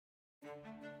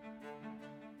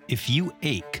If you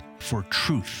ache for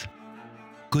truth,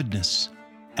 goodness,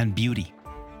 and beauty,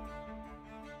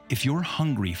 if you're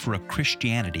hungry for a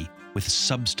Christianity with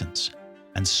substance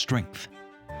and strength,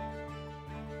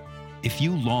 if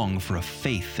you long for a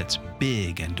faith that's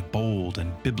big and bold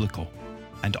and biblical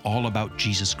and all about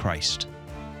Jesus Christ,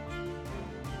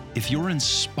 if you're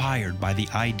inspired by the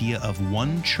idea of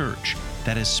one church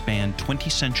that has spanned 20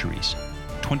 centuries,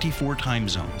 24 time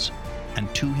zones,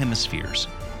 and 2 hemispheres,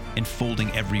 enfolding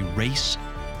every race,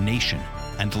 nation,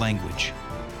 and language,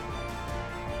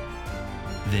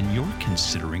 then you're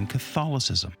considering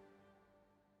Catholicism.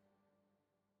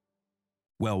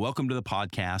 Well, welcome to the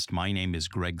podcast. My name is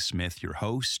Greg Smith, your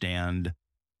host, and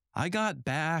I got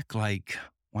back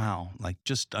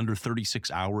just under 36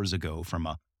 hours ago from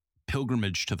a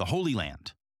pilgrimage to the Holy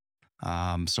Land.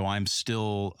 So I'm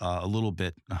still a little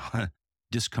bit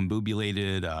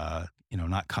discombobulated,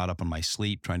 not caught up on my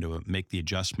sleep, trying to make the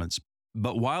adjustments.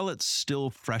 But while it's still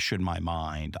fresh in my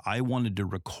mind, I wanted to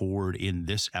record in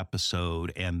this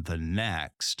episode and the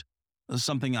next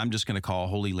something I'm just going to call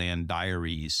Holy Land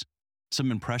Diaries, some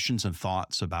impressions and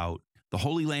thoughts about the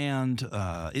Holy Land,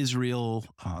 Israel,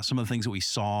 some of the things that we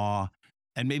saw,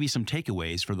 and maybe some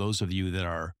takeaways for those of you that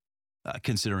are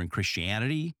considering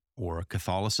Christianity or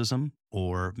Catholicism,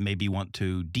 or maybe want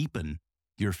to deepen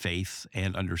your faith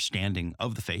and understanding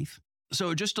of the faith.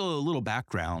 So just a little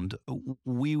background,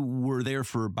 we were there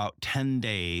for about 10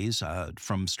 days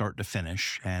from start to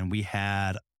finish, and we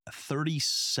had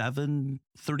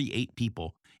 38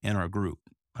 people in our group.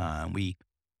 We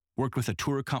worked with a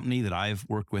tour company that I've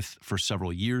worked with for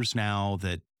several years now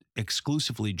that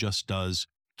exclusively just does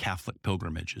Catholic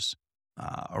pilgrimages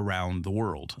around the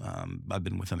world. I've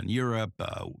been with them in Europe,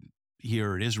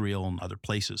 here in Israel, and other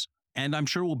places. And I'm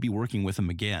sure we'll be working with them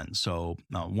again. So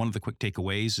one of the quick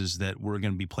takeaways is that we're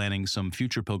going to be planning some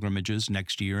future pilgrimages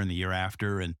next year and the year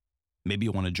after, and maybe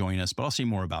you'll want to join us, but I'll say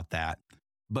more about that.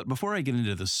 But before I get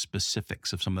into the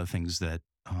specifics of some of the things that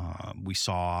we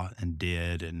saw and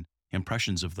did and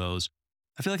impressions of those,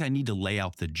 I feel like I need to lay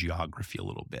out the geography a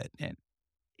little bit. And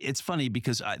it's funny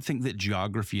because I think that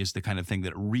geography is the kind of thing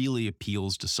that really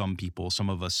appeals to some people. Some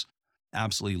of us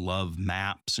absolutely love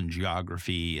maps and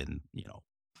geography and,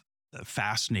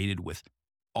 fascinated with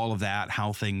all of that,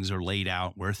 how things are laid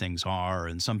out, where things are.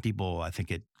 And some people, I think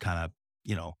it kind of,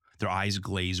 their eyes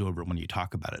glaze over when you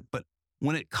talk about it. But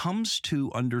when it comes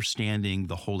to understanding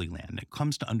the Holy Land, it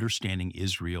comes to understanding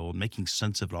Israel and making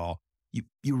sense of it all,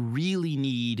 you really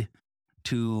need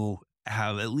to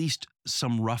have at least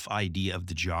some rough idea of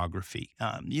the geography.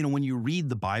 When you read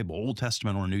the Bible, Old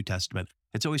Testament or New Testament,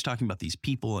 it's always talking about these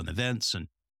people and events and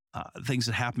things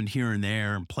that happened here and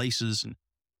there and places. And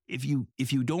if you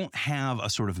don't have a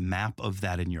sort of map of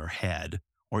that in your head,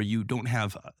 or you don't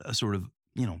have a sort of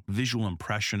visual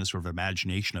impression, a sort of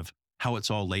imagination of how it's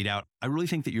all laid out, I really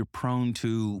think that you're prone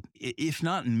to, if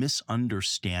not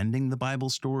misunderstanding the Bible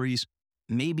stories,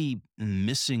 maybe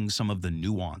missing some of the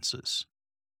nuances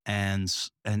and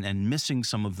missing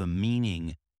some of the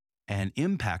meaning and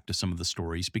impact of some of the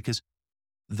stories, because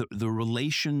the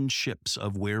relationships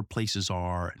of where places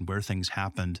are and where things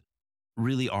happened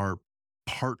really are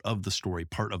part of the story,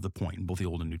 part of the point in both the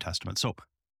Old and New Testament.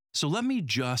 So let me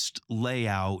just lay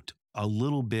out a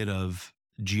little bit of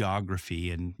geography,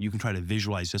 and you can try to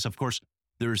visualize this. Of course,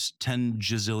 there's 10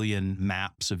 gazillion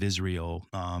maps of Israel,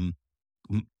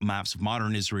 maps of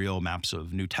modern Israel, maps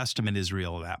of New Testament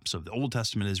Israel, maps of the Old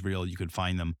Testament Israel. You could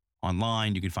find them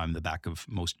online. You could find them in the back of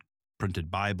most printed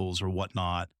Bibles or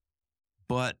whatnot.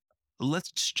 But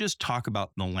let's just talk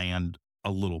about the land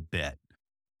a little bit.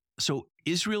 So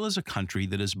Israel is a country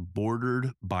that is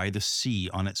bordered by the sea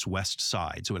on its west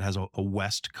side. So it has a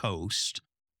west coast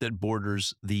that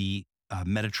borders the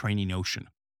Mediterranean Ocean.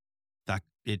 That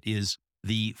it is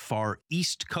the far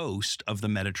east coast of the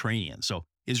Mediterranean. So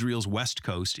Israel's west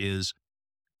coast is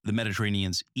the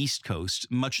Mediterranean's east coast,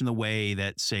 much in the way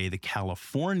that, say, the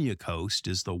California coast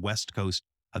is the west coast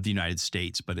of the United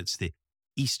States, but it's the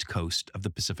east coast of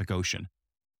the Pacific Ocean.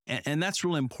 And that's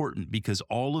really important because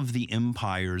all of the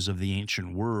empires of the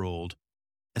ancient world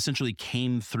essentially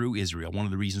came through Israel. One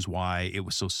of the reasons why it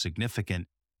was so significant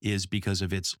is because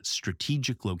of its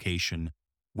strategic location,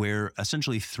 where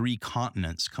essentially 3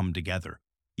 continents come together.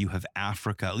 You have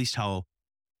Africa, at least how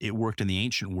it worked in the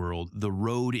ancient world. The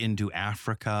road into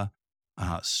Africa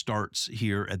starts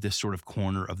here at this sort of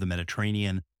corner of the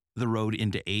Mediterranean. The road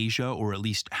into Asia, or at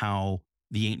least how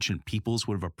the ancient peoples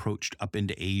would have approached up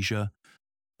into Asia,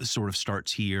 sort of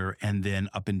starts here, and then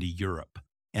up into Europe.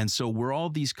 And so where all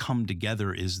these come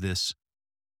together is this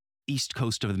east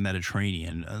coast of the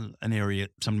Mediterranean, an area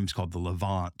sometimes called the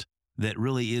Levant, that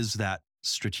really is that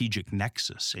strategic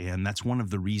nexus. And that's one of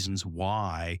the reasons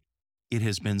why it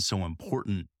has been so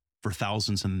important for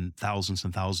thousands and thousands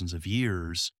and thousands of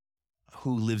years.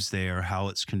 Who lives there, how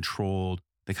it's controlled,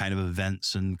 the kind of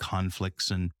events and conflicts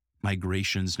and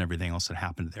migrations and everything else that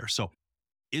happened there. So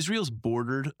Israel's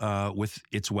bordered with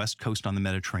its west coast on the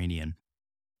Mediterranean,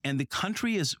 and the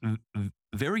country is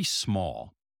very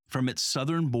small. From its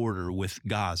southern border with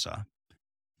Gaza,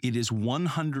 it is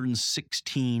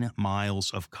 116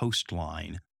 miles of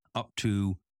coastline up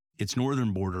to its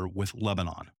northern border with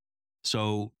Lebanon.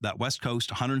 So that west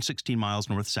coast, 116 miles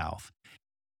north-south.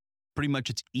 Pretty much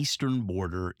its eastern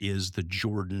border is the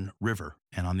Jordan River.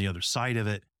 And on the other side of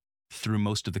it, through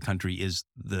most of the country, is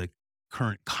the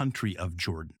current country of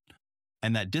Jordan.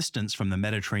 And that distance from the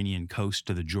Mediterranean coast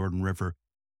to the Jordan River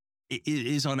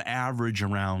is on average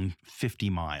around 50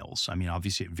 miles. I mean,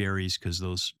 obviously it varies because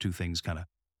those two things kind of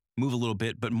move a little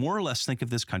bit, but more or less think of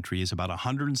this country as about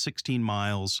 116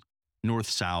 miles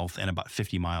north-south and about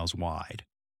 50 miles wide.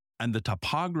 And the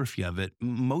topography of it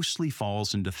mostly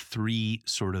falls into three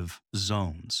sort of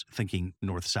zones, thinking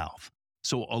north-south.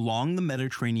 So along the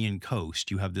Mediterranean coast,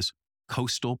 you have this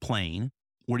coastal plain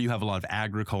where you have a lot of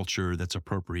agriculture that's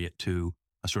appropriate to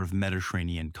a sort of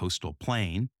Mediterranean coastal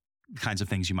plain, kinds of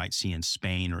things you might see in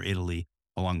Spain or Italy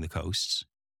along the coasts.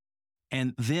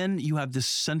 And then you have this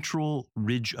central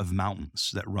ridge of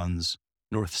mountains that runs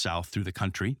north-south through the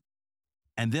country.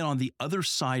 And then on the other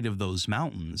side of those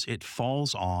mountains, it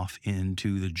falls off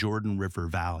into the Jordan River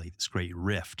Valley, this great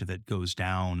rift that goes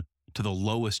down to the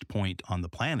lowest point on the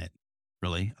planet,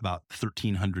 really, about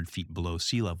 1,300 feet below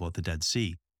sea level at the Dead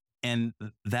Sea. And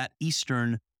that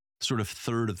eastern sort of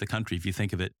third of the country, if you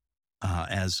think of it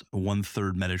as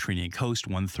 1/3 Mediterranean coast,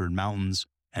 1/3 mountains,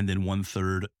 and then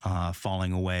 1/3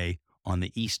 falling away on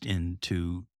the east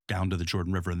into down to the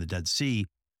Jordan River and the Dead Sea,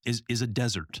 is a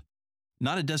desert.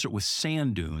 Not a desert with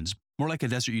sand dunes, more like a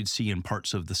desert you'd see in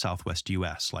parts of the southwest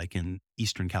U.S., like in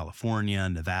eastern California,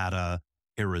 Nevada,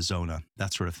 Arizona,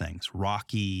 that sort of things.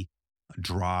 Rocky,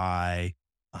 dry,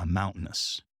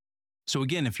 mountainous. So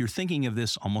again, if you're thinking of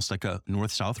this almost like a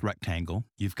north-south rectangle,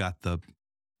 you've got the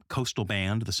coastal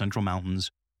band, the central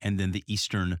mountains, and then the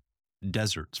eastern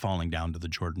deserts falling down to the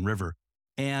Jordan River.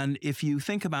 And if you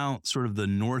think about sort of the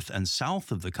north and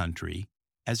south of the country,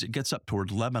 as it gets up toward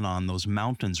Lebanon, those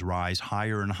mountains rise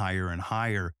higher and higher and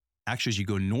higher. Actually, as you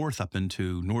go north up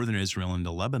into northern Israel into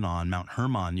Lebanon, Mount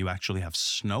Hermon, you actually have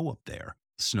snow up there,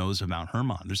 snows of Mount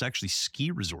Hermon. There's actually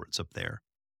ski resorts up there.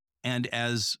 And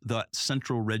as the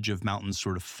central ridge of mountains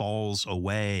sort of falls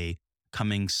away,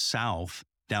 coming south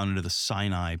down into the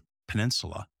Sinai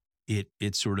Peninsula,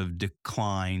 it sort of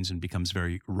declines and becomes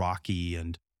very rocky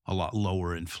and a lot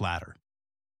lower and flatter.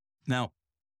 Now,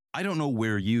 I don't know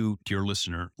where you, dear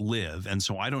listener, live, and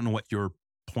so I don't know what your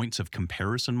points of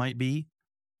comparison might be,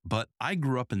 but I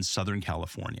grew up in Southern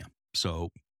California.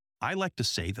 So I like to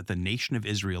say that the nation of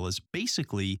Israel is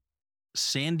basically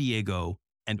San Diego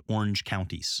and Orange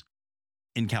counties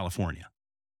in California.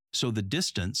 So the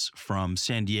distance from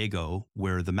San Diego,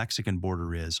 where the Mexican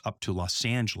border is, up to Los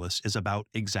Angeles is about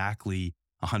exactly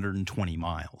 120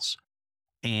 miles.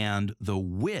 And the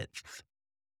width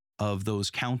of those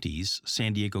counties,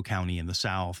 San Diego County in the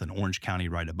south and Orange County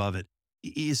right above it,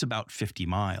 is about 50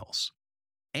 miles.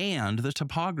 And the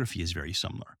topography is very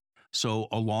similar. So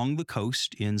along the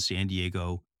coast in San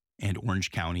Diego and Orange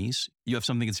counties, you have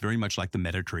something that's very much like the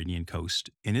Mediterranean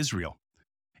coast in Israel.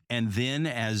 And then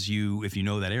if you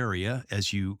know that area,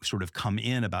 as you sort of come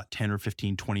in about 10 or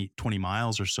 15, 20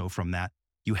 miles or so from that,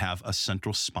 you have a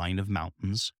central spine of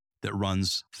mountains that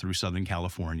runs through Southern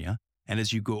California. And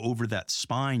as you go over that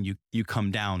spine, you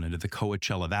come down into the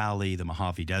Coachella Valley, the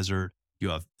Mojave Desert. You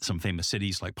have some famous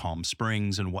cities like Palm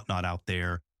Springs and whatnot out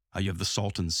there. You have the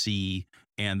Salton Sea,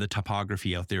 and the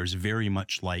topography out there is very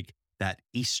much like that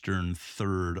eastern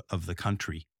third of the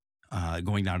country,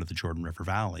 going down to the Jordan River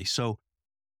Valley. So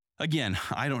again,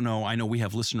 I don't know. I know we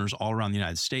have listeners all around the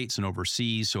United States and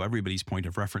overseas, so everybody's point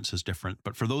of reference is different.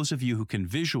 But for those of you who can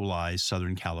visualize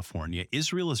Southern California,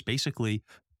 Israel is basically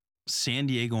San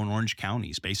Diego and Orange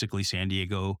counties, basically San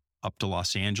Diego up to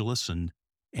Los Angeles and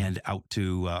out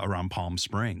to around Palm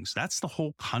Springs. That's the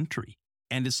whole country.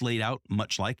 And it's laid out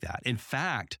much like that. In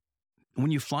fact,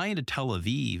 when you fly into Tel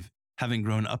Aviv, having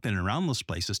grown up in and around those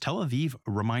places, Tel Aviv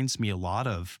reminds me a lot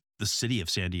of the city of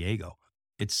San Diego.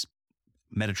 It's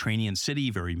Mediterranean city,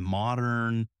 very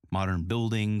modern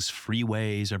buildings,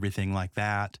 freeways, everything like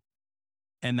that.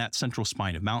 And that central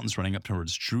spine of mountains running up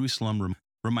towards Jerusalem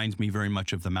reminds me very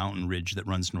much of the mountain ridge that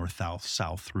runs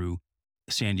north-south through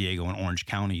San Diego and Orange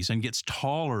counties and gets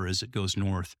taller as it goes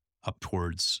north up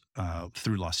towards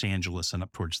through Los Angeles and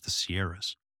up towards the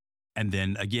Sierras. And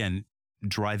then again,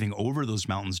 driving over those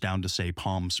mountains down to, say,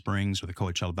 Palm Springs or the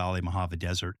Coachella Valley, Mojave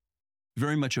Desert,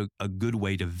 very much a good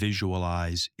way to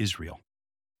visualize Israel,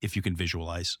 if you can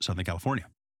visualize Southern California.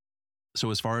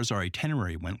 So as far as our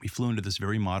itinerary went, we flew into this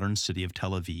very modern city of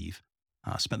Tel Aviv,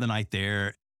 spent the night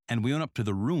there, and we went up to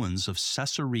the ruins of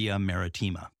Caesarea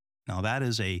Maritima. Now, that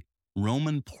is a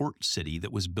Roman port city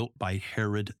that was built by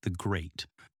Herod the Great.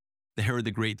 The Herod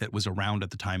the Great that was around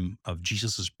at the time of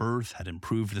Jesus' birth had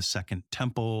improved the Second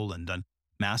Temple and done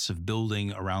massive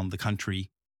building around the country,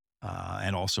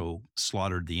 and also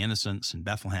slaughtered the innocents in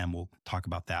Bethlehem. We'll talk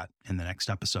about that in the next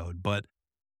episode. But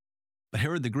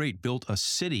Herod the Great built a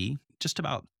city just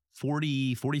about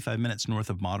 45 minutes north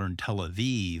of modern Tel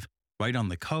Aviv, right on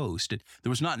the coast. There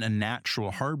was not a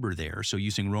natural harbor there, so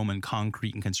using Roman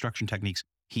concrete and construction techniques,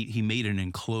 he made an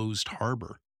enclosed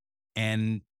harbor.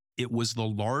 And it was the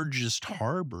largest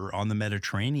harbor on the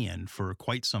Mediterranean for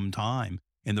quite some time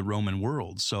in the Roman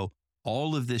world. So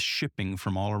all of this shipping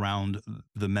from all around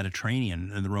the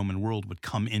Mediterranean and the Roman world would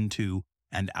come into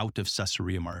and out of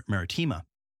Caesarea Maritima.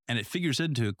 And it figures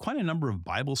into quite a number of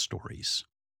Bible stories.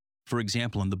 For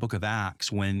example, in the book of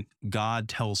Acts, when God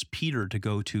tells Peter to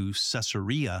go to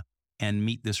Caesarea and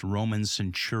meet this Roman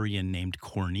centurion named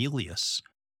Cornelius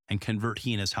and convert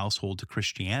he and his household to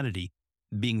Christianity,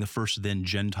 being the first then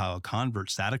Gentile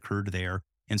converts, that occurred there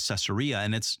in Caesarea.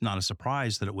 And it's not a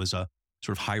surprise that it was a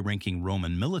sort of high-ranking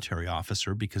Roman military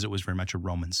officer because it was very much a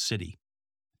Roman city.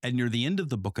 And near the end of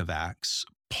the book of Acts,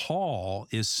 Paul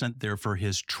is sent there for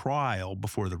his trial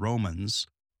before the Romans,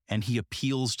 and he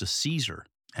appeals to Caesar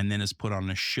and then is put on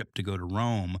a ship to go to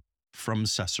Rome from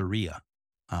Caesarea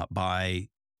by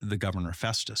the governor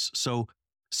Festus. So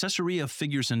Caesarea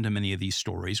figures into many of these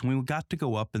stories. We got to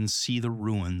go up and see the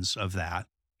ruins of that.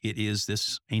 It is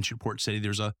this ancient port city.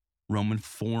 There's a Roman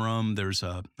forum. There's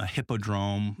a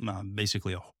hippodrome,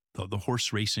 basically the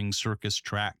horse racing circus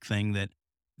track thing that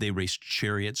they raced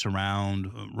chariots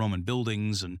around, Roman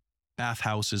buildings and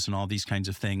bathhouses and all these kinds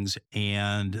of things.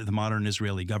 And the modern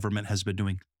Israeli government has been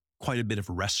doing quite a bit of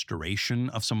restoration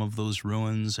of some of those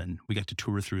ruins, and we got to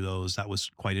tour through those. That was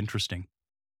quite interesting.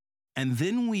 And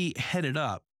then we headed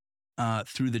up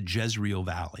through the Jezreel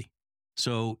Valley.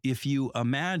 So if you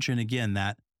imagine, again,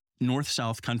 that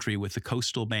north-south country with the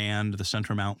coastal band, the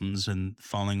Central Mountains, and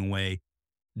falling away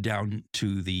down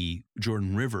to the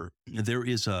Jordan River, there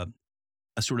is a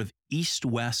sort of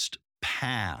east-west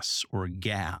pass or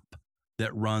gap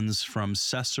that runs from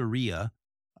Caesarea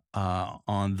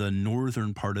on the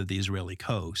northern part of the Israeli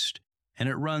coast. And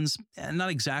it runs not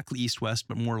exactly east-west,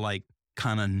 but more like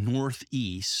kind of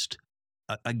northeast,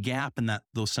 a gap in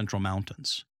those Central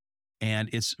Mountains. And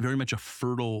it's very much a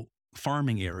fertile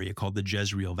farming area called the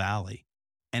Jezreel Valley.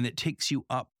 And it takes you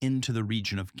up into the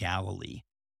region of Galilee,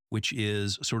 which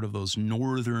is sort of those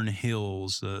northern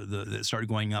hills that started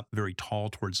going up very tall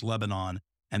towards Lebanon,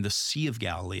 and the Sea of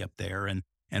Galilee up there,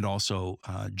 and also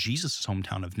Jesus'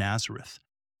 hometown of Nazareth.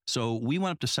 So we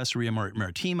went up to Caesarea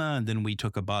Maritima, and then we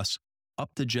took a bus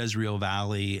up the Jezreel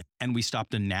Valley, and we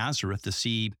stopped in Nazareth to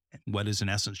see what is in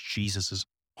essence Jesus'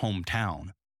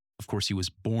 hometown. Of course, he was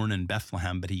born in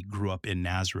Bethlehem, but he grew up in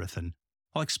Nazareth, and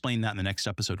I'll explain that in the next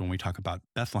episode when we talk about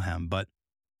Bethlehem. But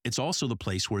it's also the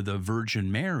place where the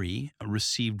Virgin Mary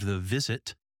received the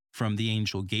visit from the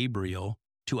angel Gabriel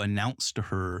to announce to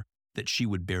her that she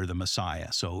would bear the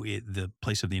Messiah. So the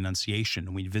place of the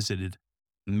Annunciation, we visited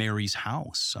Mary's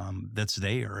house that's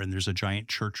there, and there's a giant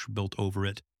church built over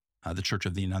it, the Church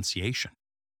of the Annunciation.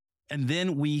 And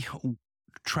then we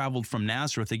traveled from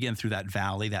Nazareth, again, through that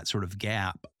valley, that sort of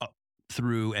gap, up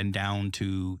through and down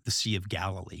to the Sea of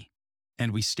Galilee.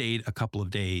 And we stayed a couple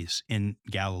of days in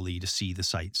Galilee to see the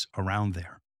sights around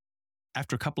there.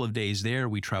 After a couple of days there,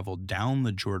 we traveled down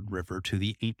the Jordan River to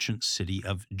the ancient city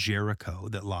of Jericho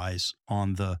that lies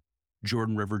on the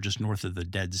Jordan River just north of the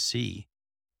Dead Sea.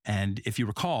 And if you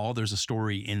recall, there's a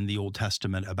story in the Old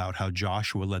Testament about how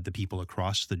Joshua led the people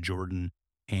across the Jordan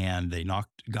and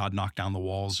God knocked down the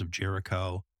walls of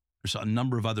Jericho. There's a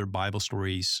number of other Bible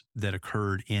stories that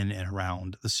occurred in and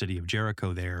around the city of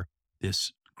Jericho there,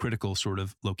 this critical sort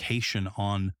of location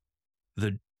on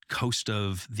the coast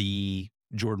of the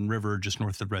Jordan River, just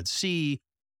north of the Red Sea,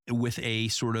 with a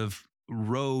sort of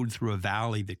road through a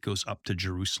valley that goes up to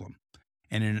Jerusalem.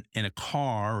 And in a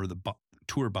car or the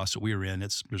tour bus that we were in,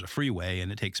 there's a freeway,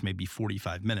 and it takes maybe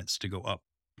 45 minutes to go up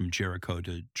from Jericho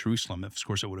to Jerusalem. Of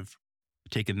course, it would have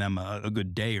taken them a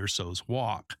good day or so's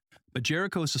walk. But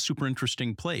Jericho is a super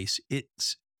interesting place.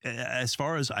 It's, as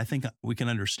far as I think we can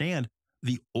understand,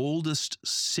 the oldest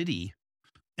city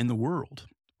in the world.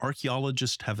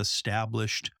 Archaeologists have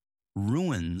established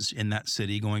ruins in that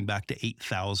city going back to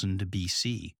 8,000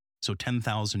 BC. so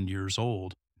 10,000 years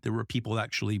old, there were people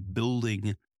actually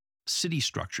building city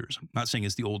structures. I'm not saying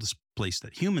it's the oldest place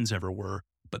that humans ever were,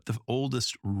 but the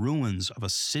oldest ruins of a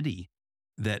city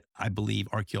that I believe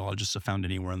archaeologists have found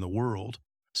anywhere in the world.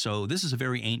 So this is a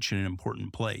very ancient and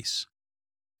important place.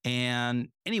 And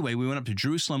anyway, we went up to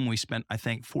Jerusalem. We spent, I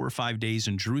think, 4 or 5 days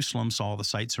in Jerusalem, saw all the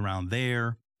sights around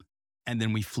there. And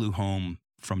then we flew home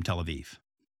from Tel Aviv.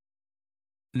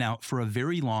 Now, for a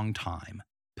very long time,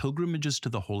 pilgrimages to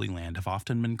the Holy Land have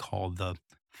often been called the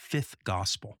fifth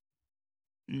gospel.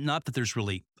 Not that there's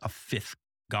really a fifth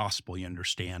gospel, you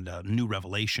understand, a new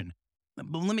revelation.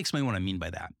 But let me explain what I mean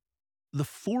by that. The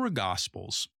 4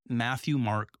 gospels, Matthew,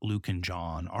 Mark, Luke, and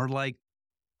John, are like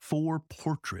 4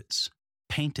 portraits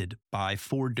painted by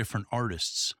 4 different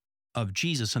artists of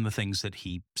Jesus and the things that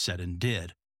he said and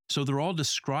did. So they're all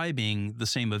describing the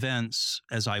same events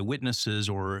as eyewitnesses,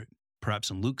 or perhaps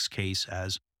in Luke's case,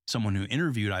 as someone who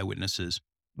interviewed eyewitnesses,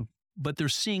 but they're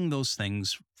seeing those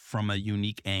things from a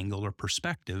unique angle or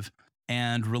perspective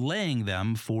and relaying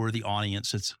them for the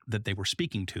audience that they were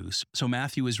speaking to. So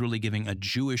Matthew is really giving a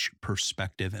Jewish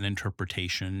perspective and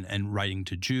interpretation and writing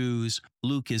to Jews.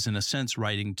 Luke is, in a sense,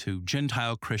 writing to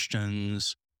Gentile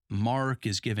Christians. Mark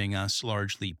is giving us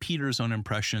largely Peter's own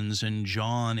impressions, and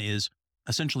John is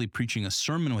essentially preaching a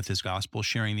sermon with his gospel,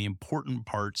 sharing the important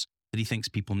parts that he thinks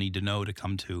people need to know to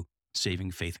come to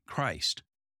saving faith in Christ.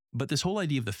 But this whole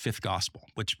idea of the fifth gospel,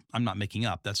 which I'm not making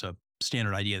up, that's a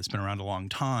standard idea that's been around a long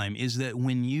time, is that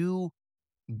when you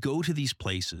go to these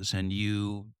places and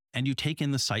you take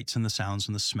in the sights and the sounds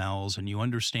and the smells, and you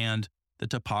understand the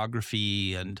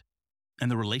topography and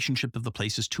the relationship of the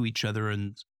places to each other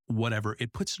and whatever,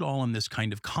 it puts it all in this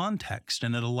kind of context,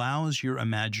 and it allows your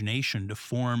imagination to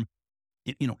form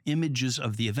images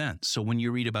of the event. So when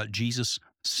you read about Jesus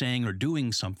saying or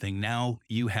doing something, now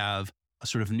you have a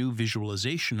sort of new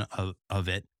visualization of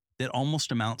it that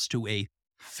almost amounts to a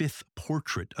fifth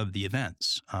portrait of the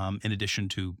events, in addition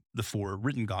to the 4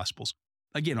 written gospels.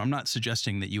 Again, I'm not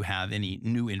suggesting that you have any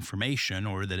new information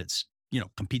or that it's,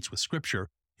 competes with scripture.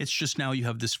 It's just now you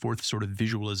have this 4th sort of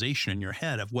visualization in your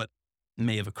head of what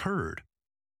may have occurred.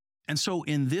 And so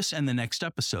in this and the next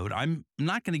episode, I'm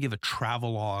not going to give a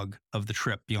travelogue of the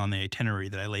trip beyond the itinerary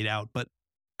that I laid out, but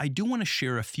I do want to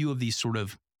share a few of these sort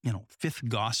of, fifth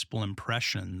gospel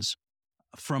impressions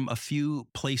from a few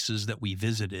places that we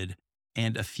visited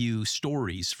and a few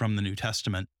stories from the New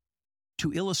Testament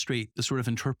to illustrate the sort of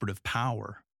interpretive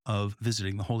power of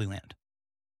visiting the Holy Land.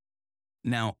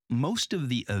 Now, most of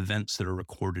the events that are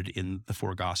recorded in the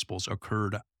 4 gospels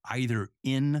occurred either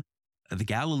in the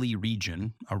Galilee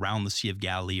region around the Sea of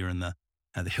Galilee or in the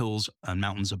hills and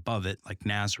mountains above it, like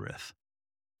Nazareth,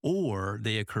 or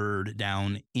they occurred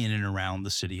down in and around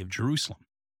the city of Jerusalem.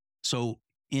 So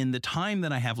in the time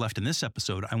that I have left in this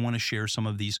episode, I want to share some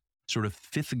of these sort of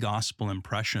fifth gospel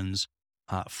impressions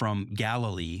from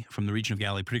Galilee, from the region of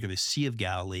Galilee, particularly the Sea of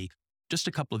Galilee, just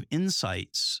a couple of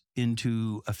insights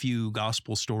into a few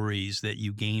gospel stories that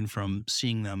you gain from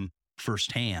seeing them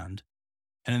firsthand.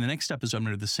 And in the next episode, I'm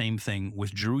going to do the same thing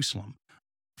with Jerusalem,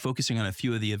 focusing on a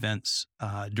few of the events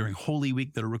during Holy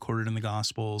Week that are recorded in the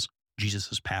Gospels,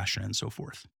 Jesus' passion, and so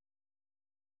forth.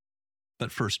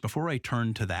 But first, before I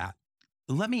turn to that,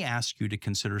 let me ask you to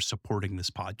consider supporting this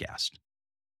podcast.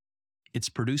 It's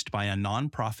produced by a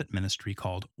nonprofit ministry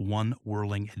called One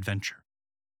Whirling Adventure.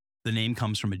 The name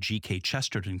comes from a G.K.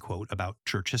 Chesterton quote about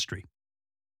church history.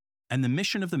 And the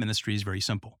mission of the ministry is very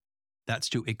simple. That's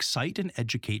to excite and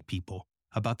educate people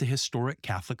about the historic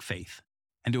Catholic faith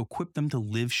and to equip them to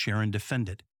live, share, and defend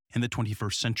it in the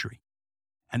 21st century.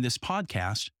 And this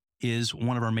podcast is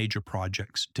one of our major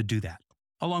projects to do that,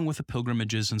 along with the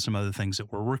pilgrimages and some other things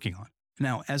that we're working on.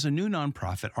 Now, as a new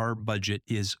nonprofit, our budget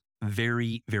is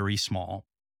very, very small,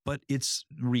 but it's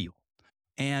real.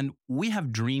 And we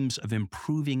have dreams of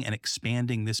improving and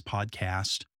expanding this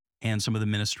podcast and some of the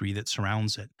ministry that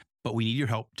surrounds it. But we need your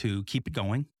help to keep it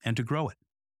going and to grow it.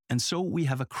 And so we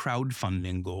have a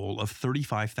crowdfunding goal of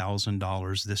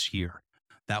 $35,000 this year.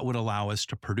 That would allow us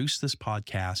to produce this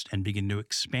podcast and begin to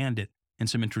expand it in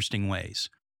some interesting ways.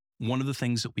 One of the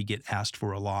things that we get asked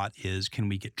for a lot is, can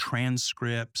we get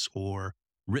transcripts or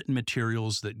written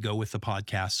materials that go with the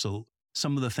podcast? So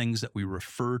some of the things that we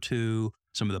refer to,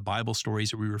 some of the Bible stories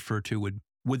that we refer to,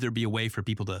 would there be a way for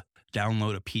people to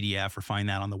download a PDF or find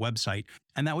that on the website?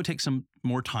 And that would take some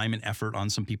more time and effort on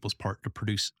some people's part to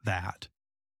produce that.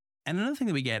 And another thing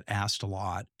that we get asked a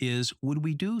lot is, would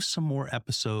we do some more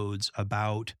episodes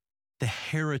about the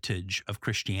heritage of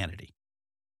Christianity?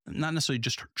 Not necessarily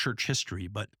just church history,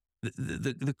 but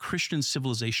the Christian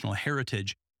civilizational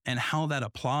heritage and how that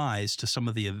applies to some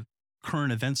of the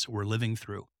current events that we're living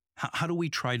through. How do we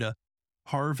try to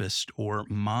harvest or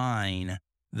mine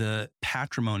the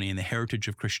patrimony and the heritage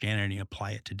of Christianity and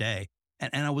apply it today?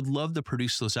 And I would love to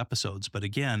produce those episodes. But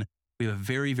again, we have a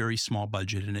very, very small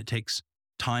budget and it takes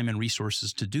time and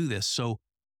resources to do this. So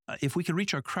if we could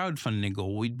reach our crowdfunding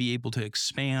goal, we'd be able to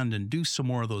expand and do some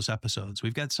more of those episodes.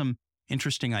 We've got some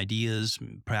interesting ideas,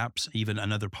 perhaps even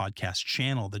another podcast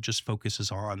channel that just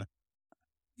focuses on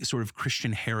sort of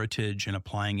Christian heritage and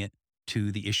applying it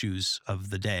to the issues of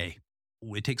the day.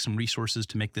 It takes some resources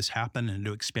to make this happen and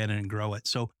to expand it and grow it.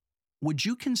 So would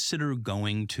you consider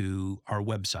going to our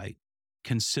website,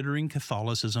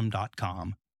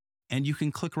 consideringcatholicism.com, and you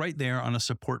can click right there on a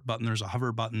support button. There's a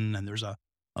hover button and there's a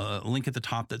link at the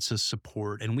top that says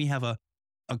support. And we have a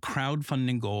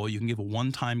crowdfunding goal. You can give a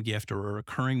one-time gift or a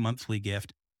recurring monthly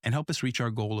gift and help us reach our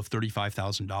goal of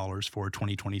 $35,000 for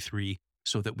 2023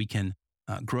 so that we can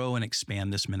grow and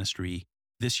expand this ministry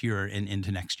this year and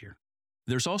into next year.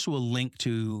 There's also a link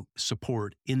to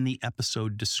support in the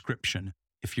episode description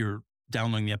if you're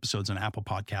downloading the episodes on Apple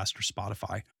Podcast or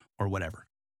Spotify or whatever.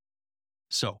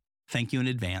 So thank you in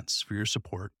advance for your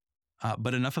support.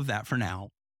 But enough of that for now.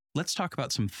 Let's talk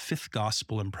about some fifth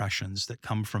gospel impressions that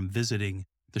come from visiting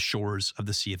the shores of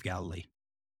the Sea of Galilee.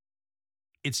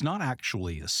 It's not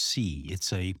actually a sea.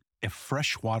 It's a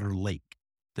freshwater lake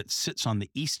that sits on the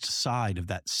east side of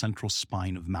that central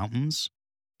spine of mountains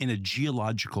in a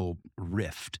geological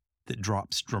rift that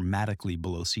drops dramatically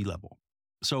below sea level.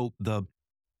 So the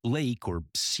lake or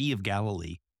Sea of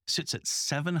Galilee sits at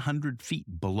 700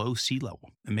 feet below sea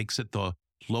level and makes it the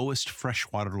lowest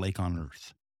freshwater lake on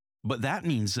earth. But that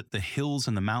means that the hills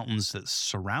and the mountains that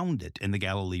surround it in the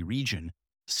Galilee region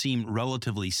seem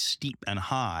relatively steep and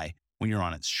high when you're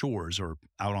on its shores or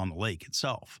out on the lake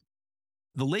itself.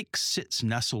 The lake sits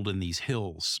nestled in these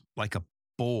hills like a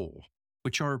bowl,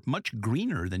 which are much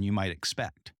greener than you might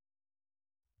expect.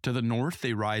 To the north,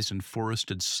 they rise in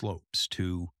forested slopes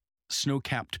to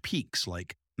snow-capped peaks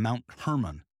like Mount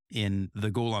Hermon in the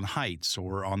Golan Heights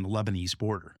or on the Lebanese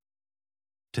border.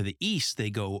 To the east, they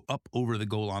go up over the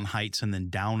Golan Heights and then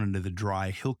down into the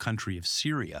dry hill country of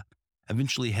Syria,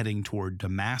 eventually heading toward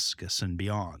Damascus and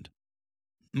beyond.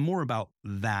 More about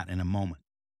that in a moment.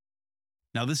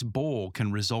 Now, this bowl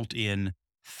can result in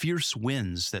fierce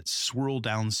winds that swirl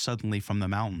down suddenly from the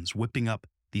mountains, whipping up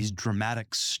these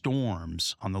dramatic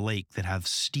storms on the lake that have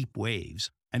steep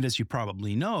waves. And as you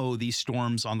probably know, these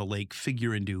storms on the lake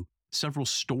figure into several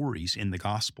stories in the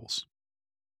Gospels.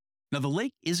 Now, the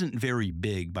lake isn't very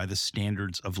big by the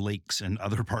standards of lakes in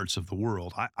other parts of the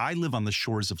world. I live on the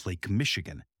shores of Lake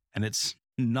Michigan, and it's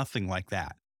nothing like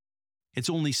that. It's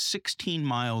only 16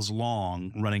 miles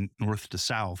long, running north to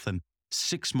south, and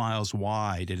 6 miles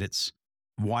wide at its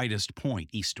widest point,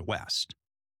 east to west.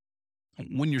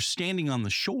 When you're standing on the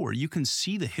shore, you can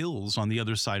see the hills on the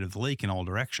other side of the lake in all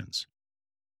directions.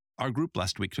 Our group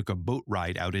last week took a boat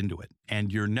ride out into it,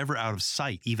 and you're never out of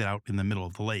sight, even out in the middle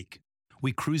of the lake.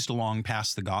 We cruised along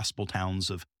past the gospel towns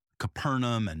of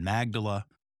Capernaum and Magdala,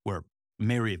 where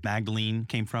Mary of Magdalene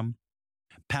came from,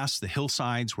 past the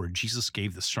hillsides where Jesus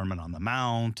gave the Sermon on the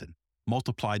Mount and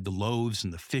multiplied the loaves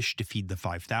and the fish to feed the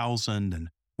 5,000, and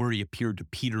where he appeared to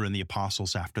Peter and the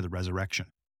apostles after the resurrection.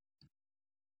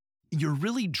 You're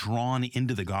really drawn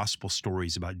into the gospel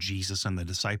stories about Jesus and the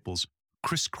disciples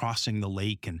crisscrossing the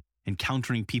lake and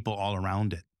encountering people all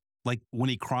around it. Like when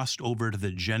he crossed over to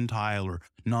the Gentile or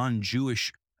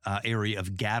non-Jewish area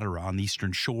of Gadara on the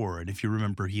eastern shore. And if you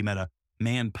remember, he met a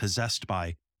man possessed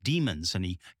by demons, and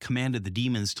he commanded the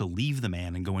demons to leave the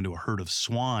man and go into a herd of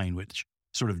swine, which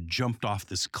sort of jumped off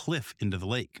this cliff into the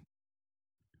lake.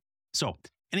 So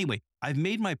anyway, I've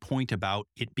made my point about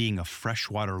it being a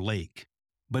freshwater lake,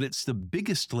 but it's the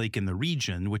biggest lake in the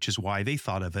region, which is why they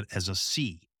thought of it as a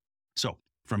sea. So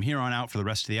from here on out for the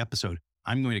rest of the episode,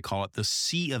 I'm going to call it the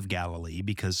Sea of Galilee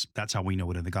because that's how we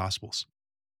know it in the Gospels.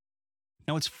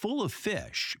 Now, it's full of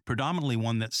fish, predominantly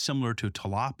one that's similar to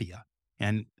tilapia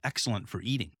and excellent for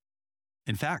eating.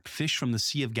 In fact, fish from the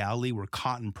Sea of Galilee were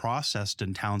caught and processed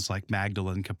in towns like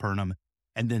Magdala and Capernaum,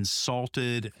 and then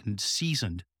salted and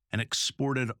seasoned and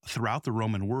exported throughout the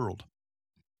Roman world.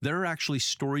 There are actually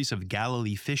stories of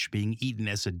Galilee fish being eaten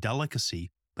as a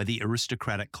delicacy by the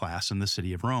aristocratic class in the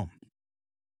city of Rome.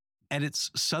 At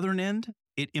its southern end,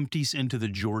 it empties into the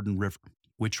Jordan River,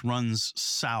 which runs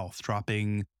south,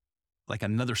 dropping like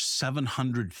another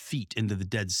 700 feet into the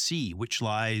Dead Sea, which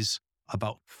lies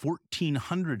about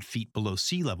 1,400 feet below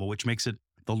sea level, which makes it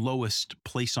the lowest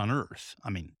place on Earth. I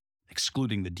mean,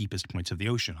 excluding the deepest points of the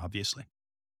ocean, obviously.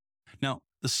 Now,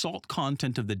 the salt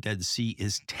content of the Dead Sea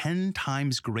is 10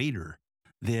 times greater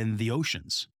than the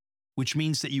oceans, which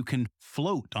means that you can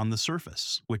float on the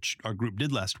surface, which our group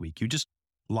did last week. You just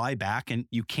lie back and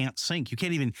you can't sink. You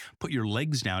can't even put your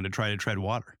legs down to try to tread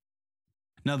water.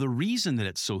 Now, the reason that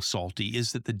it's so salty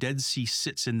is that the Dead Sea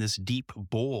sits in this deep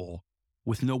bowl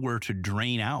with nowhere to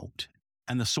drain out,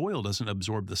 and the soil doesn't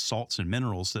absorb the salts and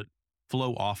minerals that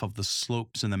flow off of the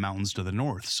slopes in the mountains to the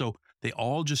north. So they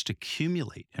all just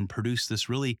accumulate and produce this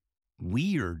really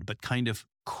weird but kind of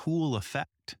cool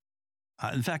effect.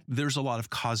 In fact, there's a lot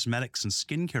of cosmetics and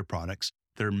skincare products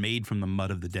that are made from the mud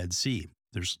of the Dead Sea.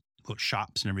 There's little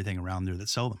shops and everything around there that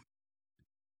sell them.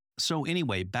 So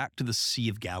anyway, back to the Sea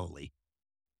of Galilee.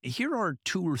 Here are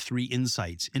 2 or 3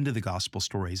 insights into the gospel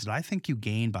stories that I think you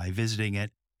gain by visiting it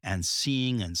and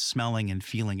seeing and smelling and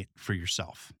feeling it for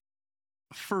yourself.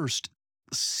 First,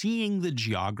 seeing the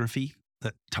geography,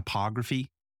 the topography,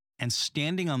 and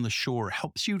standing on the shore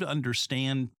helps you to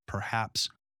understand, perhaps,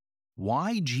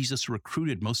 why Jesus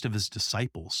recruited most of his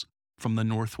disciples from the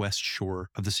northwest shore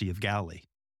of the Sea of Galilee.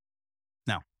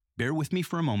 Now, bear with me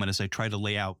for a moment as I try to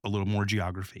lay out a little more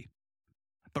geography.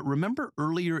 But remember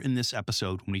earlier in this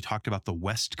episode when we talked about the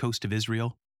west coast of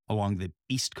Israel along the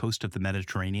east coast of the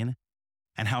Mediterranean,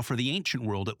 and how for the ancient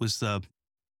world it was the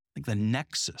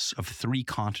nexus of 3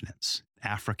 continents,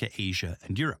 Africa, Asia,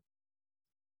 and Europe.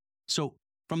 So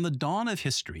from the dawn of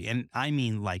history, and I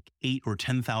mean like 8 or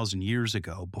 10,000 years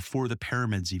ago, before the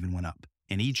pyramids even went up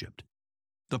in Egypt,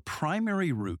 the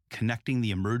primary route connecting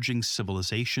the emerging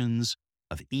civilizations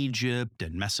of Egypt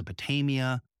and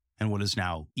Mesopotamia and what is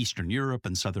now Eastern Europe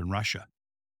and Southern Russia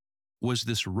was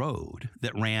this road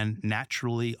that ran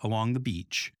naturally along the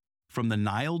beach from the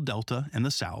Nile Delta in the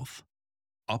south,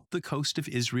 up the coast of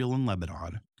Israel and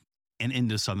Lebanon, and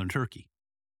into southern Turkey.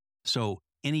 So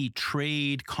any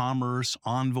trade, commerce,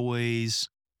 envoys,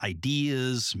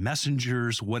 ideas,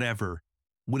 messengers, whatever,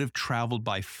 would have traveled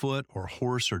by foot or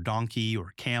horse or donkey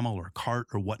or camel or cart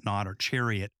or whatnot or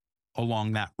chariot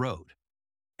along that road.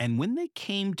 And when they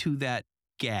came to that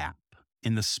gap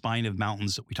in the spine of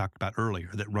mountains that we talked about earlier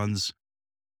that runs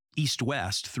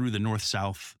east-west through the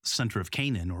north-south center of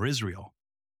Canaan or Israel,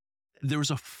 there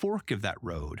was a fork of that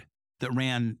road that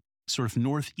ran sort of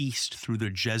northeast through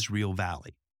the Jezreel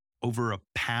Valley, over a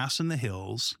pass in the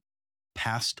hills,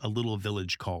 past a little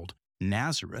village called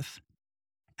Nazareth,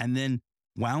 and then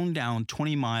wound down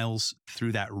 20 miles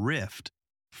through that rift,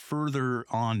 further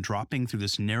on dropping through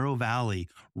this narrow valley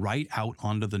right out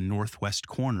onto the northwest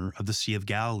corner of the Sea of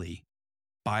Galilee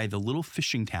by the little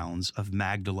fishing towns of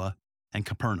Magdala and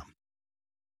Capernaum.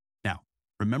 Now,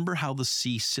 remember how the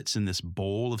sea sits in this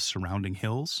bowl of surrounding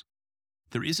hills?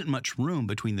 There isn't much room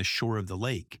between the shore of the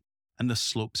lake and the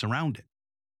slopes around it.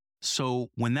 So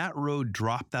when that road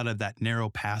dropped out of that narrow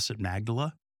pass at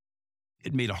Magdala,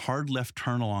 it made a hard left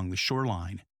turn along the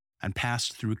shoreline and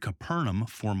passed through Capernaum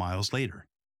 4 miles later.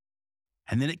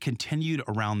 And then it continued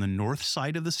around the north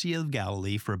side of the Sea of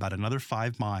Galilee for about another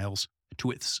 5 miles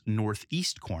to its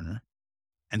northeast corner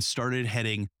and started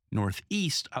heading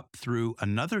northeast up through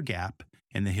another gap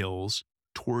in the hills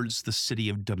towards the city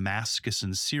of Damascus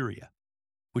in Syria,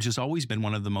 which has always been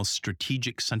one of the most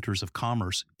strategic centers of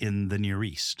commerce in the Near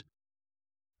East.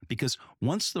 Because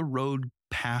once the road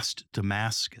passed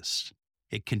Damascus,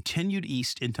 it continued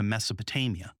east into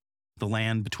Mesopotamia, the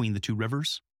land between the 2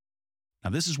 rivers. Now,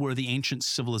 this is where the ancient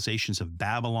civilizations of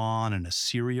Babylon and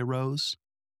Assyria rose.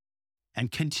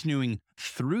 And continuing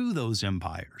through those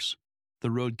empires, the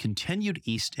road continued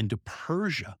east into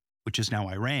Persia, which is now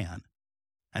Iran,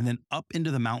 and then up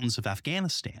into the mountains of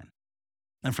Afghanistan.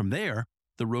 And from there,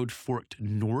 the road forked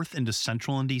north into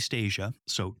Central and East Asia,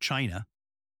 so China,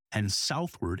 and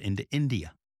southward into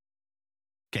India.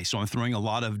 Okay, so I'm throwing a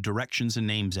lot of directions and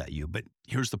names at you, but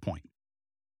here's the point.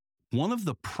 One of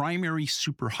the primary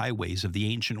superhighways of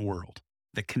the ancient world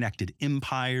that connected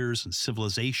empires and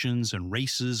civilizations and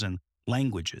races and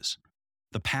languages,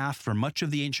 the path for much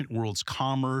of the ancient world's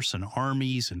commerce and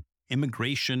armies and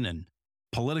immigration and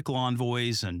political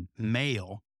envoys and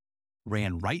mail,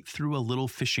 ran right through a little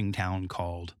fishing town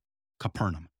called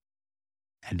Capernaum.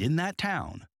 And in that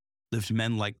town lived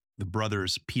men like the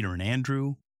brothers Peter and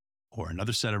Andrew, or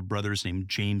another set of brothers named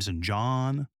James and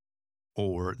John,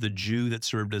 or the Jew that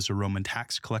served as a Roman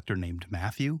tax collector named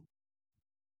Matthew.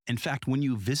 In fact, when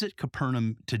you visit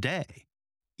Capernaum today,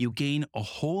 you gain a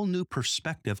whole new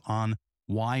perspective on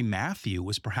why Matthew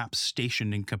was perhaps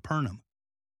stationed in Capernaum.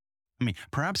 I mean,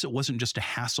 perhaps it wasn't just to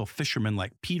hassle fishermen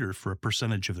like Peter for a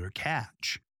percentage of their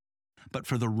catch, but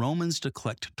for the Romans to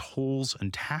collect tolls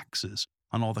and taxes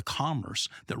on all the commerce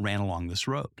that ran along this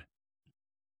road.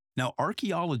 Now,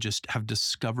 archaeologists have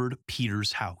discovered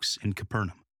Peter's house in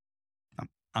Capernaum.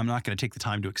 I'm not going to take the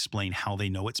time to explain how they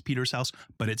know it's Peter's house,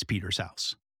 but it's Peter's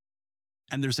house.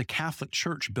 And there's a Catholic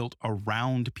church built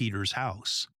around Peter's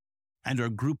house. And our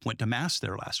group went to Mass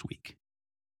there last week.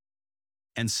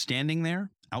 And standing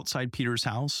there outside Peter's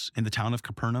house in the town of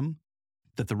Capernaum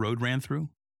that the road ran through,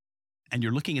 and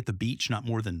you're looking at the beach not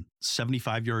more than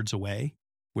 75 yards away,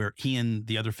 where he and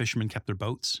the other fishermen kept their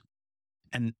boats,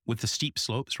 and with the steep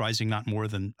slopes rising not more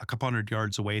than a couple hundred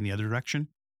yards away in the other direction,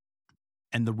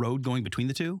 and the road going between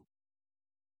the two,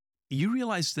 you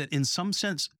realize that in some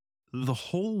sense, the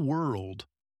whole world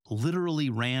literally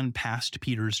ran past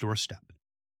Peter's doorstep,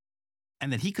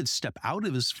 and that he could step out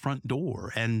of his front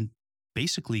door and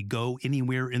basically go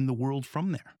anywhere in the world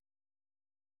from there.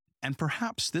 And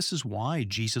perhaps this is why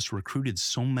Jesus recruited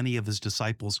so many of his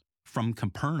disciples from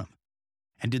Capernaum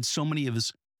and did so many of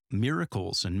his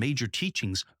miracles and major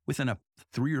teachings within a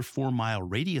 3 or 4 mile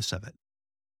radius of it.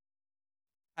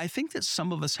 I think that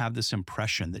some of us have this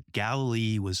impression that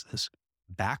Galilee was this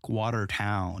backwater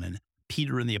town and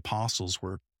Peter and the apostles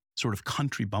were sort of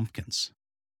country bumpkins.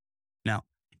 Now,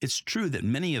 it's true that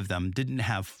many of them didn't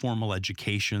have formal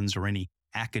educations or any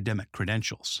academic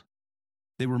credentials.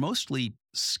 They were mostly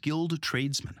skilled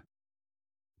tradesmen.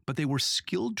 But they were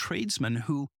skilled tradesmen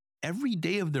who every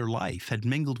day of their life had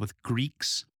mingled with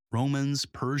Greeks, Romans,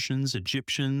 Persians,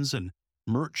 Egyptians, and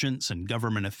merchants and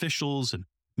government officials and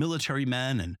military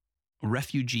men and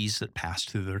refugees that passed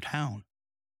through their town.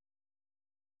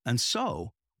 And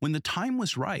so, when the time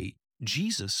was right,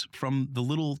 Jesus, from the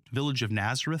little village of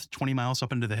Nazareth, 20 miles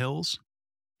up into the hills,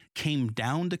 came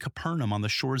down to Capernaum on the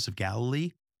shores of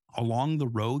Galilee, along the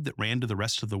road that ran to the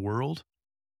rest of the world.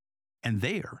 And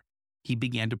there, he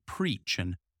began to preach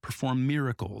and perform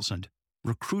miracles and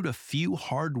recruit a few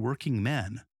hard-working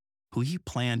men who he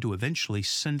planned to eventually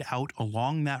send out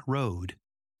along that road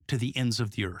to the ends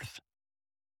of the earth.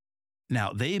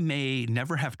 Now, they may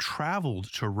never have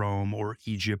traveled to Rome or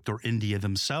Egypt or India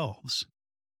themselves,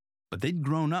 but they'd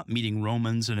grown up meeting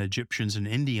Romans and Egyptians and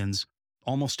Indians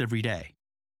almost every day.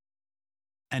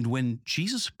 And when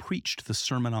Jesus preached the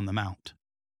Sermon on the Mount,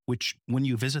 which when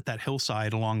you visit that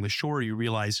hillside along the shore, you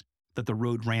realize that the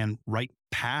road ran right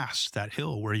past that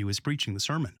hill where he was preaching the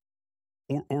sermon,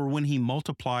 or when he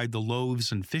multiplied the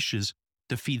loaves and fishes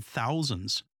to feed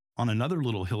thousands on another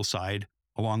little hillside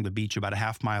along the beach about a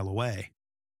half mile away,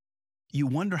 you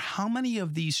wonder how many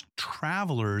of these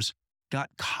travelers got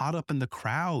caught up in the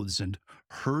crowds and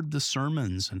heard the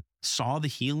sermons and saw the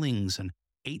healings and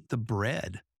ate the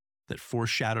bread that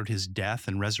foreshadowed his death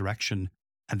and resurrection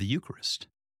and the Eucharist.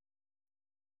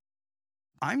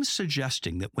 I'm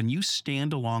suggesting that when you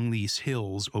stand along these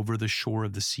hills over the shore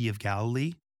of the Sea of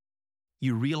Galilee,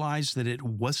 you realize that it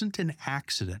wasn't an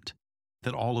accident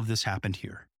that all of this happened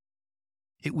here.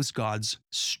 It was God's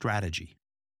strategy.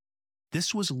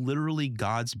 This was literally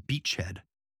God's beachhead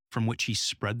from which he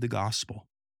spread the gospel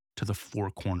to the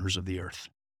four corners of the earth.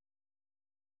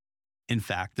 In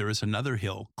fact, there is another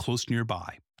hill close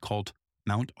nearby called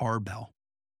Mount Arbel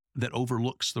that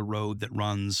overlooks the road that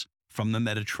runs from the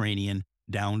Mediterranean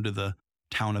down to the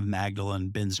town of Magdala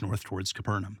and bends north towards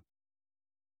Capernaum.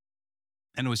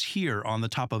 And it was here on the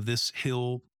top of this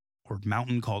hill or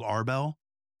mountain called Arbel,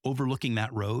 overlooking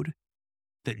that road,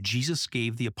 that Jesus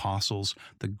gave the apostles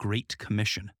the Great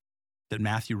Commission that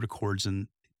Matthew records in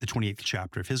the 28th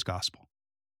chapter of his gospel,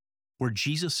 where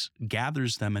Jesus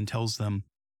gathers them and tells them,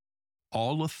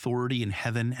 "All authority in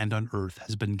heaven and on earth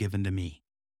has been given to me.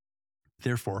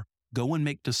 Therefore, go and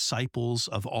make disciples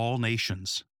of all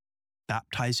nations,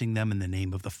 baptizing them in the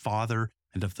name of the Father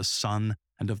and of the Son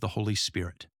and of the Holy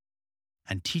Spirit,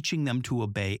 and teaching them to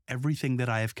obey everything that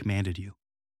I have commanded you.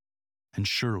 And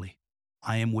surely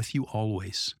I am with you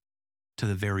always to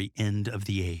the very end of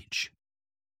the age."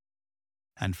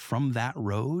 And from that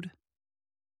road,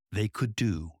 they could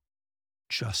do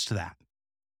just that.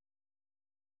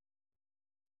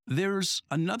 There's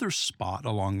another spot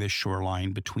along this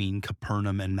shoreline between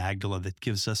Capernaum and Magdala that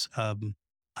gives us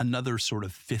another sort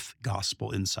of fifth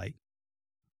gospel insight.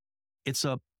 It's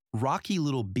a rocky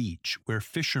little beach where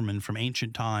fishermen from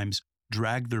ancient times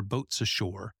dragged their boats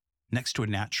ashore next to a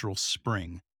natural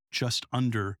spring just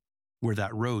under where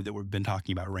that road that we've been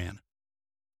talking about ran.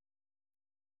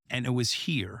 And it was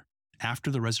here,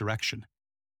 after the resurrection,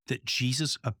 that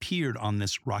Jesus appeared on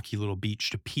this rocky little beach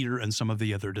to Peter and some of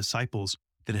the other disciples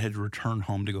that had returned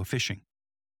home to go fishing.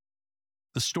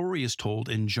 The story is told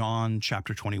in John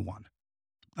chapter 21.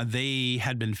 They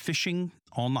had been fishing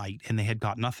all night and they had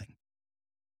caught nothing.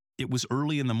 It was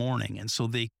early in the morning, and so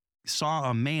they saw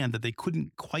a man that they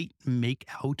couldn't quite make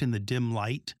out in the dim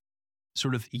light,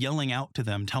 sort of yelling out to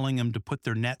them, telling them to put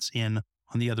their nets in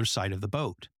on the other side of the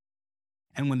boat.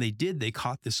 And when they did, they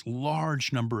caught this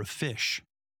large number of fish.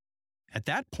 At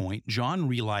that point, John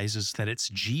realizes that it's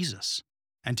Jesus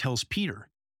and tells Peter,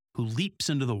 who leaps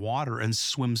into the water and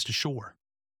swims to shore.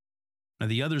 Now,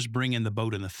 the others bring in the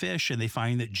boat and the fish, and they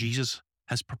find that Jesus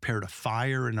has prepared a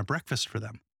fire and a breakfast for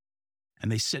them.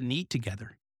 And they sit and eat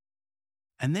together.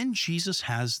 And then Jesus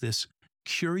has this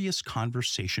curious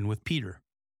conversation with Peter.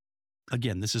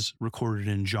 Again, this is recorded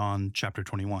in John chapter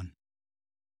 21.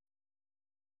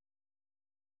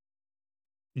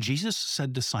 Jesus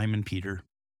said to Simon Peter,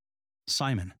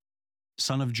 "Simon,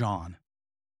 son of John,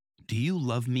 do you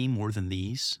love me more than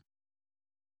these?"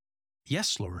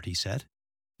 "Yes, Lord," he said.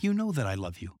 "You know that I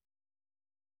love you."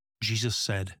 Jesus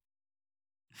said,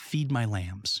 "Feed my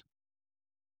lambs."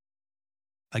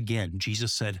 Again,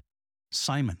 Jesus said,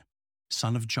 "Simon,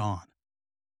 son of John,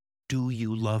 do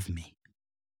you love me?"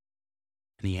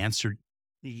 And he answered,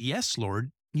 "Yes,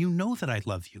 Lord, you know that I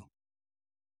love you."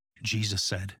 Jesus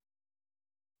said,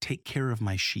 "Take care of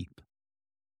my sheep."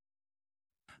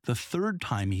 The third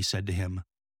time he said to him,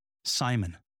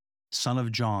 "Simon, son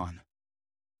of John,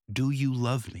 do you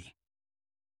love me?"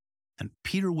 And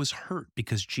Peter was hurt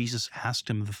because Jesus asked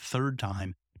him the third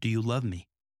time, "Do you love me?"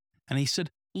 And he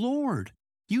said, "Lord,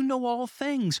 you know all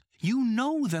things. You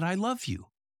know that I love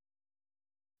you."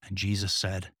 And Jesus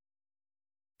said,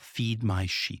 "Feed my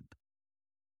sheep."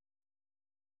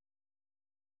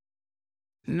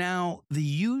 Now, the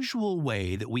usual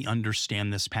way that we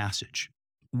understand this passage,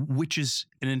 which is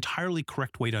an entirely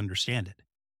correct way to understand it,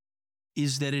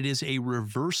 is that it is a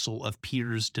reversal of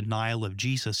Peter's denial of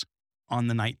Jesus on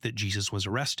the night that Jesus was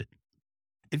arrested.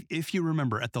 If you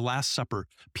remember, at the Last Supper,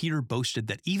 Peter boasted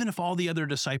that even if all the other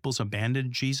disciples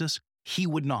abandoned Jesus, he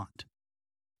would not.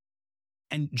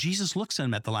 And Jesus looks at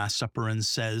him at the Last Supper and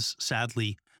says,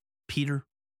 sadly, "Peter,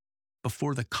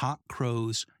 before the cock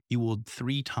crows, you will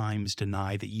 3 times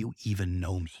deny that you even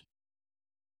know me."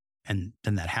 And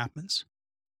then that happens.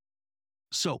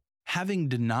 So, having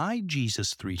denied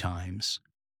Jesus 3 times,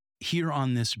 here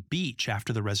on this beach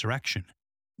after the resurrection,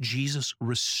 Jesus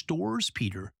restores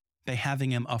Peter by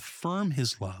having him affirm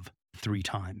his love 3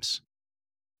 times.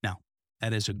 Now,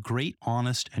 that is a great,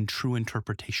 honest, and true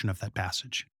interpretation of that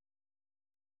passage.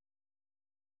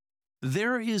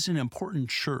 There is an important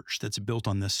church that's built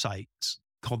on this site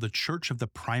called the Church of the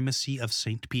Primacy of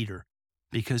St. Peter,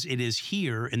 because it is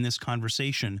here in this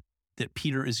conversation that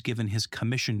Peter is given his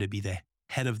commission to be the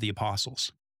head of the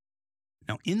apostles.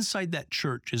 Now, inside that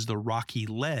church is the rocky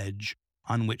ledge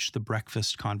on which the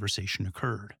breakfast conversation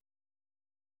occurred.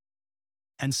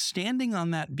 And standing on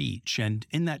that beach and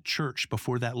in that church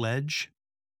before that ledge,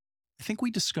 I think we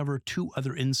discover 2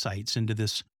 other insights into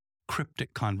this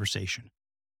cryptic conversation.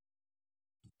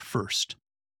 First,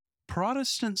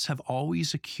 Protestants have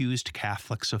always accused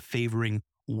Catholics of favoring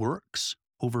works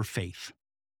over faith.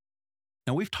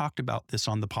 Now, we've talked about this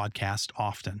on the podcast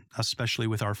often, especially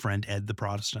with our friend Ed the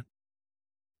Protestant.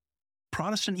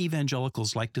 Protestant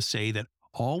evangelicals like to say that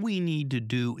all we need to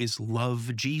do is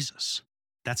love Jesus.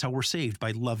 That's how we're saved,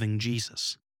 by loving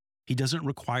Jesus. He doesn't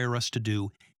require us to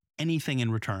do anything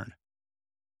in return.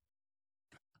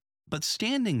 But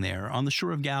standing there on the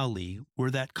shore of Galilee,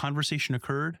 where that conversation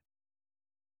occurred,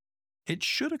 it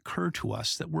should occur to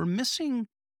us that we're missing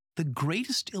the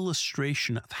greatest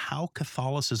illustration of how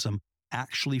Catholicism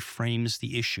actually frames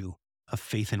the issue of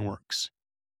faith and works.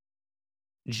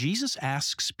 Jesus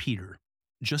asks Peter,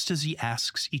 just as he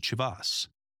asks each of us,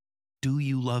 "Do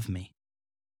you love me?"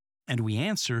 And we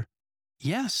answer,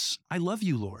 "Yes, I love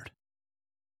you, Lord."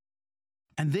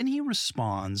 And then he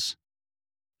responds,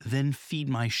 "Then feed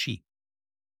my sheep."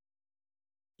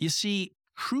 You see,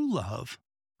 true love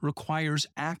requires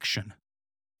action,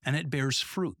 and it bears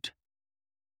fruit.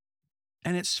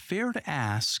 And it's fair to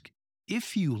ask,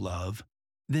 if you love,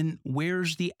 then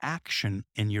where's the action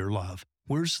in your love?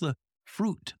 Where's the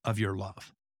fruit of your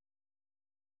love?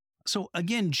 So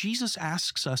again, Jesus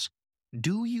asks us,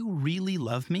 "Do you really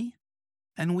love me?"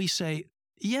 And we say,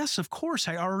 "Yes, of course,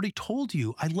 I already told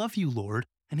you, I love you, Lord."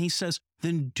 And he says,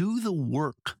 "Then do the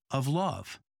work of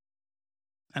love."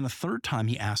 And a third time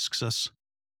he asks us,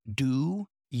 "Do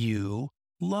you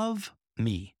love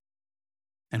me?"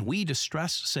 And we,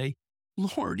 distressed, say,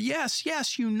 "Lord, yes,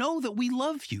 yes, you know that we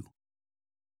love you."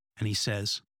 And he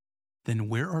says, "Then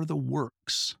where are the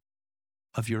works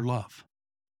of your love?"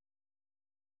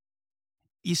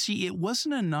 You see, it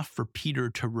wasn't enough for Peter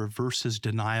to reverse his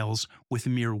denials with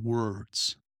mere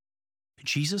words.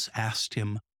 Jesus asked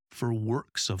him for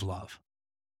works of love.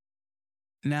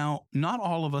 Now, not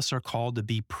all of us are called to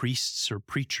be priests or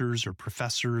preachers or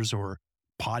professors or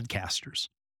podcasters.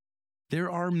 There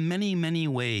are many, many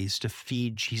ways to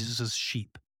feed Jesus'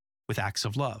 sheep with acts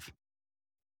of love.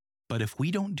 But if we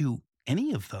don't do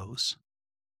any of those,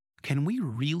 can we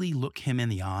really look him in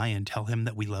the eye and tell him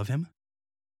that we love him?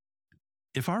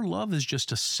 If our love is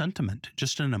just a sentiment,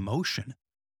 just an emotion,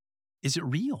 is it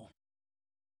real?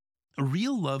 A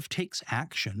real love takes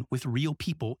action with real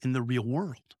people in the real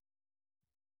world.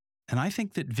 And I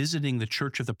think that visiting the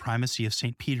Church of the Primacy of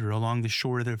St. Peter along the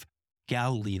shore of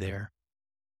Galilee there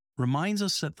reminds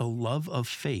us that the love of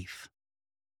faith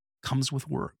comes with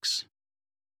works.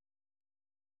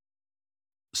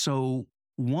 So,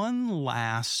 one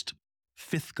last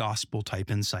fifth gospel type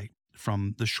insight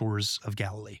from the shores of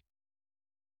Galilee.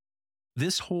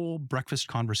 This whole breakfast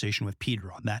conversation with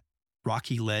Peter on that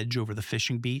rocky ledge over the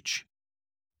fishing beach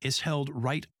is held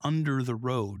right under the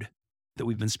road that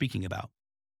we've been speaking about.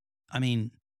 I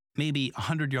mean, maybe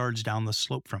 100 yards down the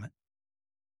slope from it.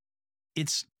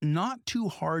 It's not too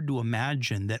hard to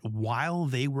imagine that while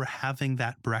they were having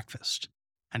that breakfast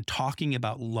and talking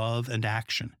about love and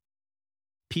action,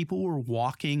 people were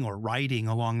walking or riding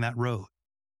along that road.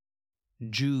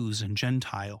 Jews and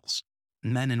Gentiles,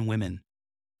 men and women,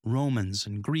 Romans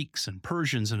and Greeks and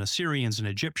Persians and Assyrians and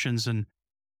Egyptians and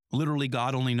literally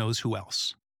God only knows who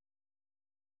else.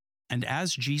 And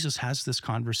as Jesus has this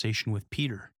conversation with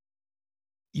Peter,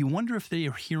 you wonder if they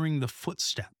are hearing the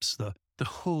footsteps, the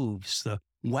hooves, the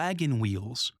wagon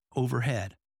wheels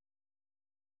overhead.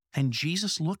 And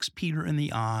Jesus looks Peter in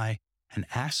the eye and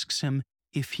asks him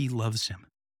if he loves him,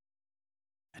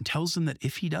 and tells him that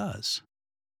if he does,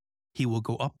 he will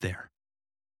go up there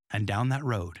and down that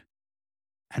road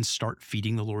and start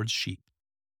feeding the Lord's sheep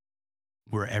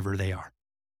wherever they are.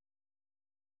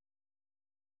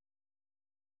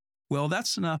 Well,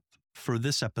 that's enough for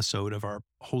this episode of our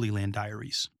Holy Land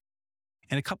Diaries.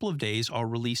 In a couple of days, I'll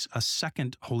release a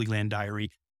second Holy Land Diary,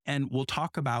 and we'll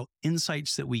talk about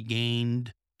insights that we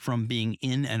gained from being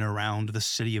in and around the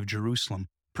city of Jerusalem,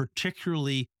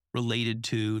 particularly related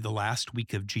to the last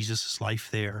week of Jesus' life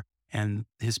there and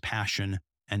his passion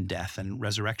and death and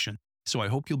resurrection. So I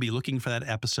hope you'll be looking for that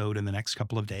episode in the next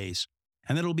couple of days,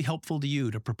 and that it'll be helpful to you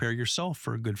to prepare yourself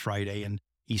for Good Friday and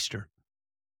Easter.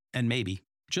 And maybe,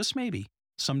 just maybe,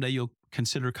 someday you'll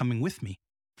consider coming with me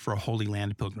for a Holy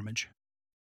Land pilgrimage.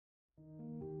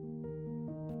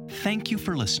 Thank you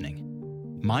for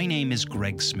listening. My name is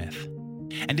Greg Smith.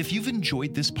 And if you've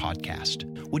enjoyed this podcast,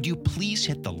 would you please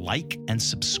hit the like and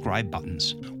subscribe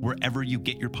buttons wherever you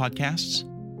get your podcasts?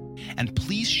 And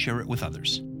please share it with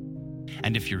others.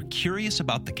 And if you're curious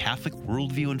about the Catholic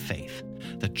worldview and faith,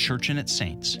 the Church and its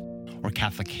saints, or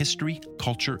Catholic history,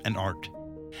 culture, and art,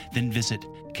 then visit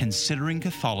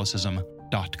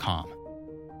consideringcatholicism.com.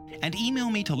 And email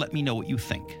me to let me know what you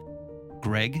think.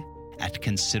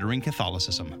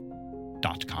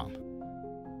 Greg@consideringcatholicism.com.